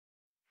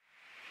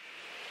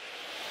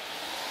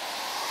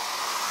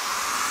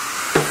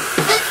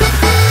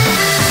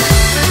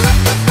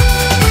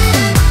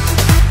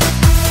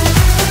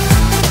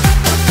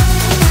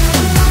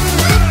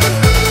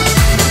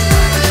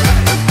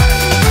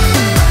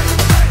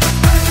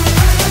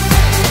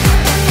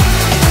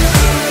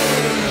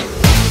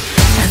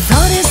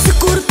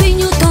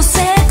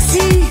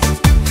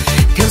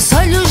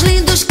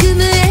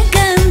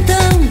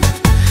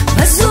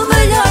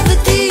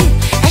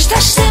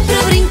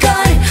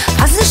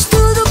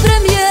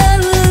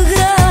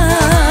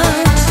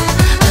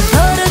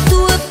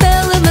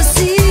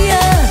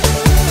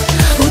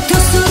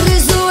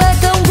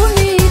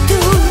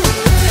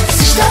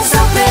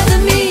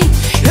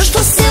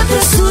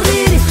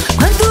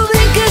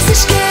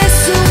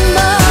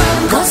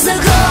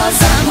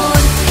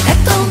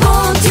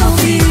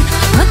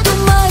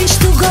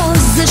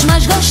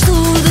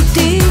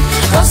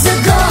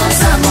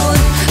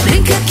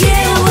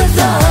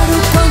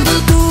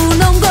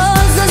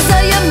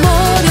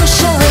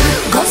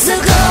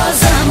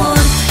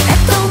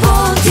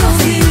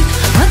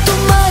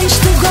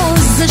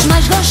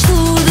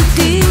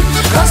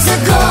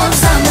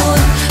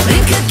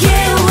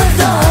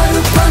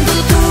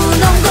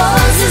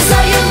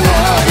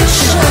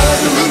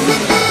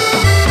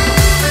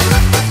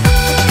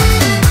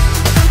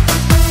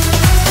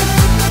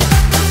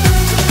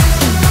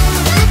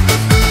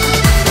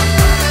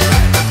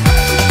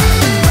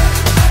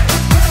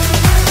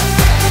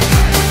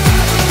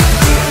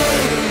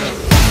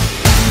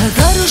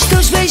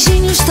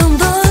beijinhos tão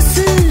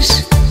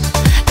doces,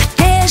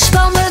 até as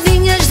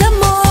palmadinhas de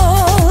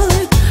amor.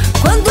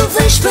 Quando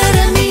vens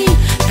para mim,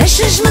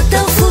 deixas-me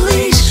tão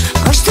feliz.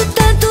 Gosto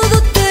tanto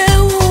do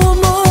teu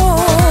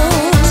amor.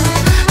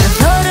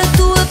 Adoro a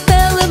tua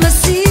pele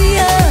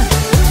macia,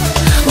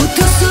 o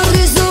teu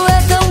sorriso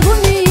é tão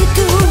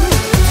bonito.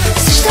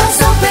 Se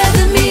estás ao pé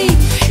de mim,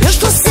 eu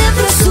estou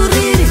sempre a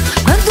sorrir.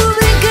 Quando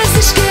brincas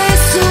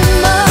esqueço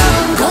o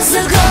mal.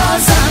 Goza,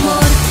 goza,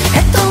 amor,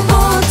 é tão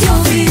bom te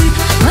ouvir.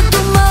 Quanto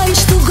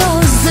mais tu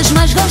gozas,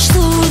 mais gosto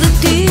de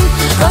ti.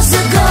 Goza,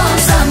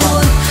 goza,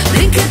 amor,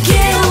 brinca que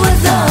eu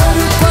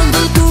adoro.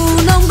 Quando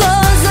tu não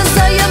gozas,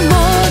 ai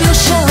amor, eu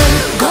choro.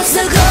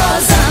 Goza,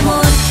 goza,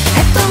 amor,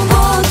 é tão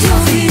bom te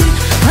ouvir.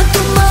 Quanto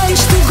mais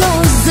tu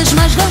gozas,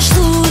 mais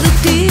gosto de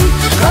ti.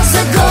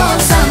 Goza,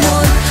 goza,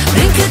 amor,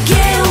 brinca que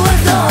eu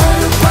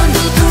adoro. Quando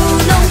tu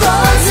não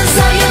gozas,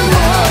 ai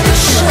amor, eu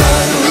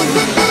choro.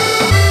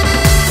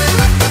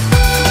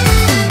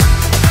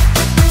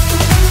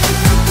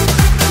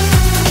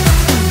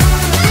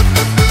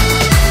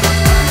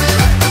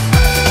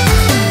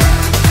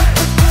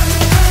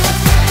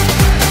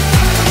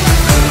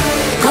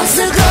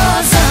 Goza,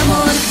 goza,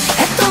 amor,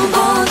 é tão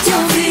bom te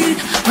ouvir.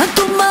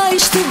 Quanto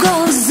mais tu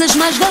gozas,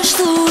 mais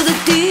gosto de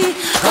ti.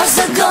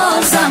 Goza,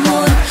 goza,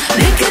 amor,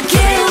 brinca que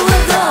eu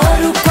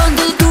adoro.